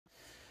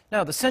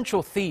Now, the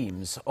central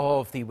themes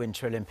of the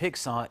Winter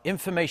Olympics are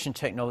information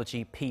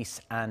technology, peace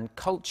and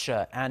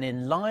culture. And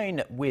in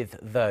line with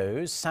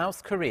those,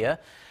 South Korea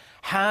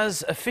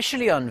has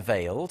officially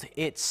unveiled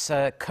its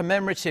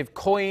commemorative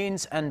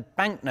coins and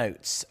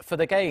banknotes for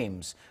the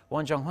Games.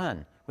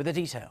 Jung-hwan with the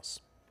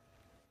details.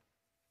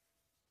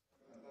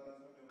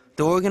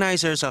 The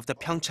organizers of the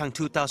PyeongChang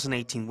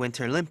 2018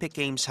 Winter Olympic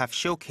Games have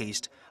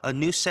showcased a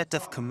new set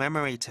of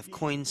commemorative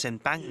coins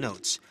and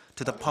banknotes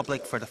to the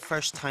public for the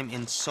first time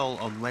in Seoul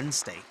on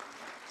Wednesday.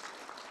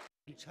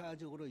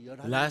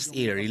 Last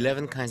year,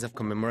 11 kinds of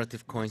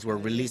commemorative coins were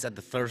released at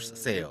the first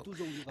sale,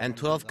 and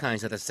 12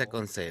 kinds at the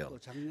second sale.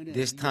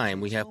 This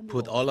time, we have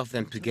put all of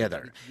them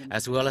together,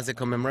 as well as the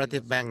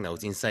commemorative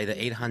banknotes inside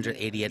the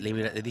 888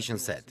 limited edition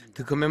set,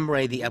 to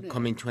commemorate the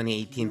upcoming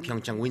 2018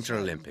 PyeongChang Winter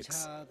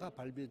Olympics.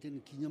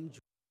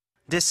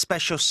 This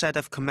special set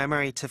of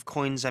commemorative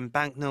coins and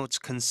banknotes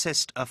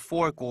consists of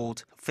 4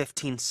 gold,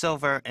 15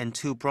 silver, and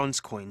 2 bronze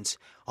coins,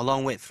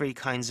 along with 3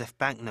 kinds of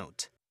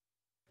banknote.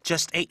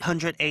 Just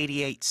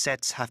 888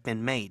 sets have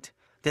been made.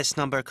 This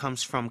number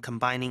comes from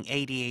combining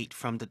 88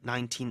 from the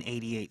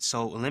 1988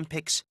 Seoul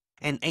Olympics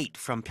and 8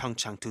 from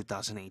PyeongChang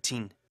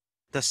 2018.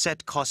 The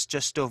set cost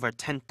just over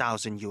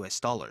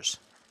 $10,000.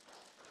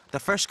 The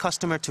first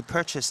customer to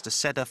purchase the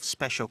set of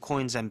special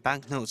coins and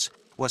banknotes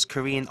was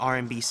Korean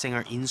R&B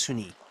singer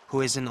In-sunee,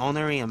 who is an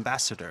honorary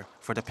ambassador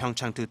for the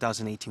PyeongChang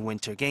 2018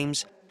 Winter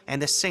Games and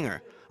the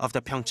singer of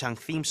the PyeongChang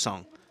theme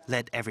song,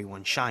 Let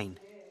Everyone Shine.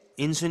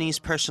 In-sunee's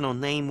personal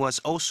name was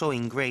also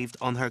engraved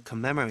on her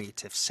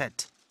commemorative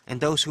set, and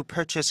those who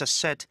purchase a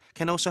set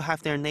can also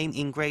have their name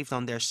engraved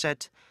on their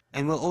set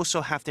and will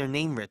also have their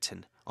name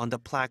written on the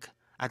plaque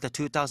at the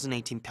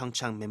 2018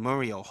 PyeongChang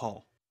Memorial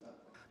Hall.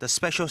 The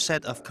special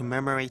set of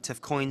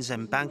commemorative coins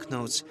and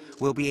banknotes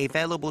will be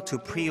available to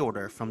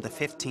pre-order from the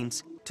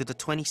 15th to the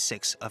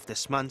 26th of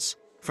this month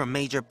from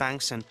major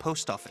banks and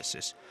post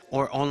offices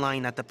or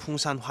online at the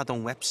Pungsan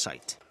Hwadong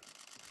website.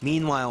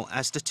 Meanwhile,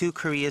 as the two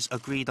Koreas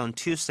agreed on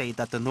Tuesday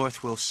that the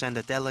North will send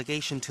a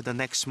delegation to the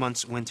next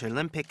month's Winter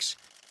Olympics,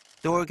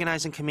 the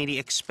organizing committee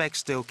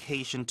expects the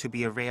occasion to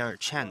be a rare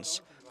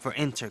chance for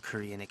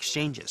inter-Korean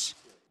exchanges.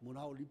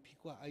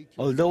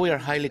 Although we are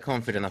highly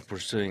confident of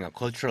pursuing a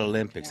cultural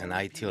Olympics and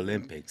IT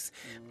Olympics,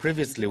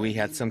 previously we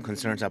had some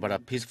concerns about a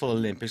peaceful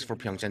Olympics for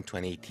PyeongChang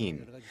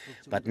 2018.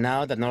 But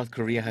now that North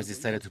Korea has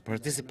decided to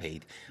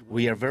participate,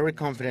 we are very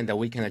confident that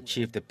we can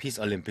achieve the Peace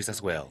Olympics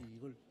as well.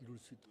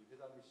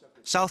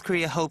 South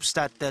Korea hopes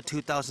that the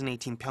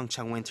 2018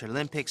 PyeongChang Winter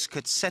Olympics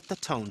could set the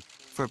tone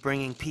for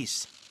bringing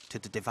peace to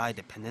the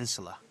divided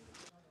peninsula.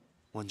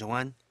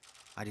 Jung-hwan,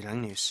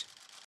 Arirang News.